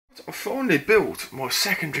I finally built my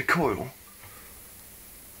secondary coil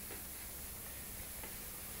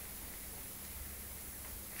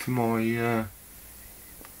for my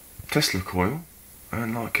Tesla coil,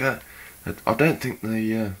 and like I don't think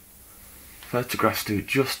the photographs do it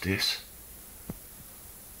justice.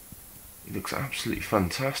 It looks absolutely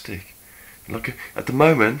fantastic. Like at the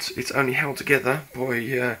moment, it's only held together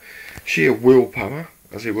by sheer willpower,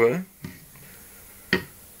 as it were,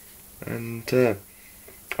 and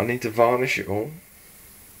I need to varnish it all,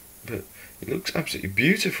 but it looks absolutely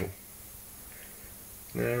beautiful.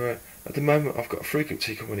 Now, at the moment, I've got a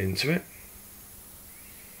frequency coming into it.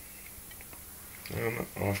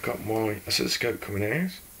 I've got my oscilloscope coming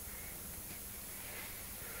out,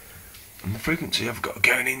 and the frequency I've got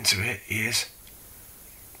going into it is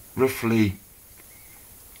roughly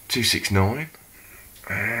 269,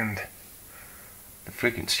 and the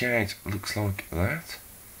frequency out looks like that.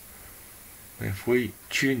 And if we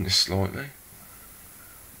tune this slightly,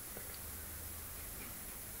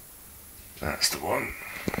 that's the one.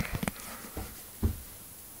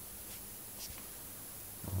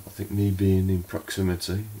 I think me being in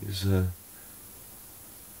proximity is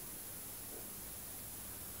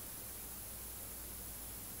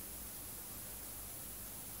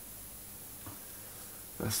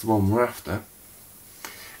that's the one we're after.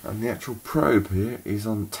 And the actual probe here is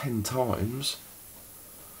on 10 times,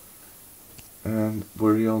 and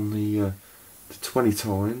we're on the 20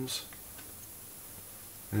 times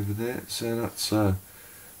over there. So that's 1,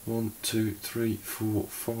 2, 3, 4,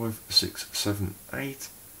 5, 6, 7, 8.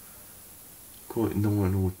 Quite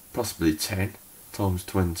 9 or possibly 10 times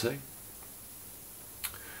 20.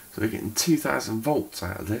 So we're getting 2000 volts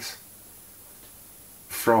out of this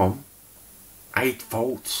from 8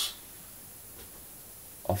 volts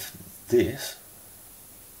off this,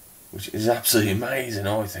 which is absolutely amazing,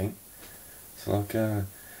 I think. So like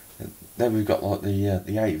then we've got like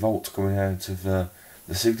the 8 volts coming out of the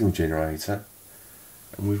signal generator,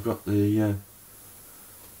 and we've got the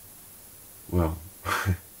well,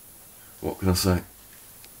 what can I say?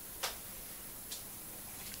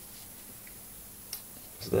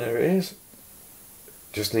 So there it is.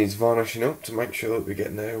 Just needs varnishing up to make sure that we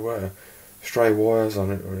get no stray wires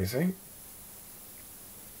on it or anything.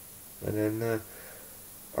 And then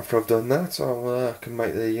after I've done that, I can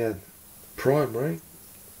make the primary,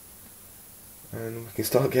 and we can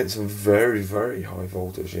start getting some very, very high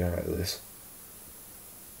voltage out of this.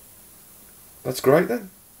 That's great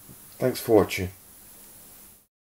then. Thanks for watching.